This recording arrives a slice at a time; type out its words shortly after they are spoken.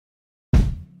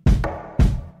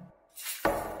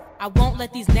I won't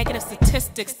let these negative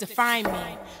statistics define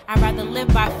me. I'd rather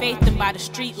live by faith than by the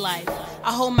street life.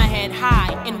 I hold my head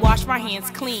high and wash my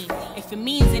hands clean. If it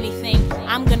means anything,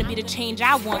 I'm gonna be the change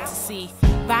I want to see.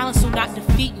 Violence will not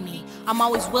defeat me. I'm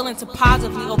always willing to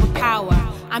positively overpower.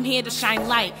 I'm here to shine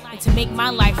light and to make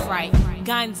my life right.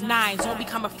 Guns, knives won't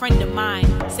become a friend of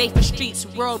mine. Safer streets,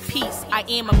 world peace, I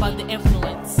am above the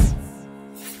influence.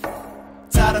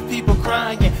 Tired of people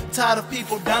crying, tired of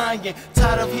people dying,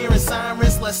 tired of hearing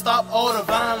sirens, let's stop all the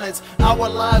violence. Our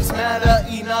lives matter,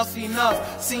 enough,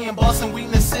 enough. Seeing boss and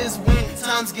weaknesses when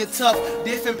times get tough.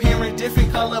 Different parent,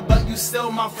 different color, but you still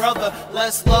my brother.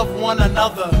 Let's love one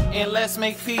another, and let's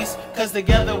make peace, cause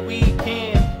together we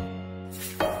can.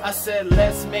 I said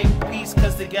let's make peace,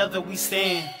 cause together we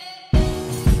stand.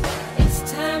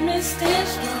 It's time to stand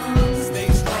strong. Stay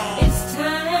strong. It's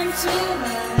time to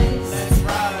rise. Let's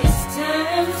rise. It's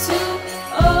time to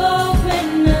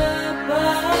open up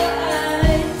our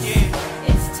eyes. Yeah.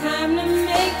 It's time to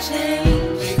make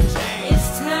change. Make change.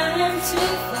 It's time to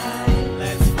fight.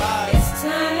 Let's fight. It's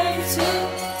time to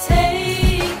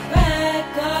take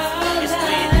back our It's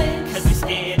lives. lit, cause we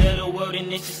scared of the world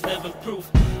and it's just living proof.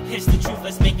 It's the truth,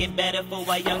 let's make it better for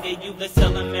our younger youth. Let's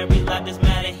tell them every life does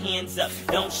matter, hands up,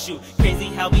 don't shoot. Crazy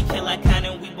how we kill our kind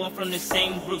and we born from the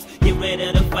same roots. Get rid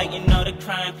of the fight and all the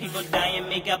crime, people dying.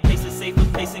 Make our place a safer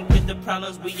place and quit the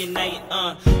problems we unite.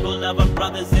 Go love our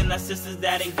brothers and our sisters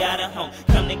that ain't got a home.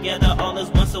 Come together all as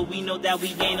one so we know that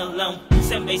we ain't alone.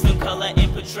 Set based on color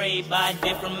and portrayed by a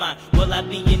different mind. Will I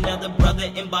be another brother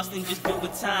in Boston, just do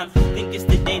it time? Think it's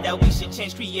the day that we should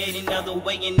change, create another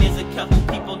way. And there's a couple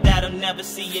people that'll never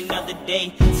see another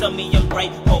day. Tell me I'm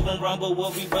right, hope I'm wrong, but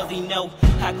what we really know.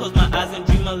 I close my eyes and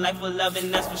dream a life for love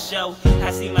and that's for show.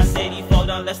 I see my city fall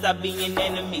down, let's stop being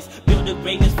enemies. Build a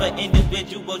greatness for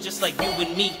individuals just like you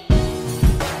and me.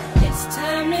 It's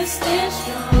time to stand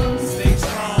strong.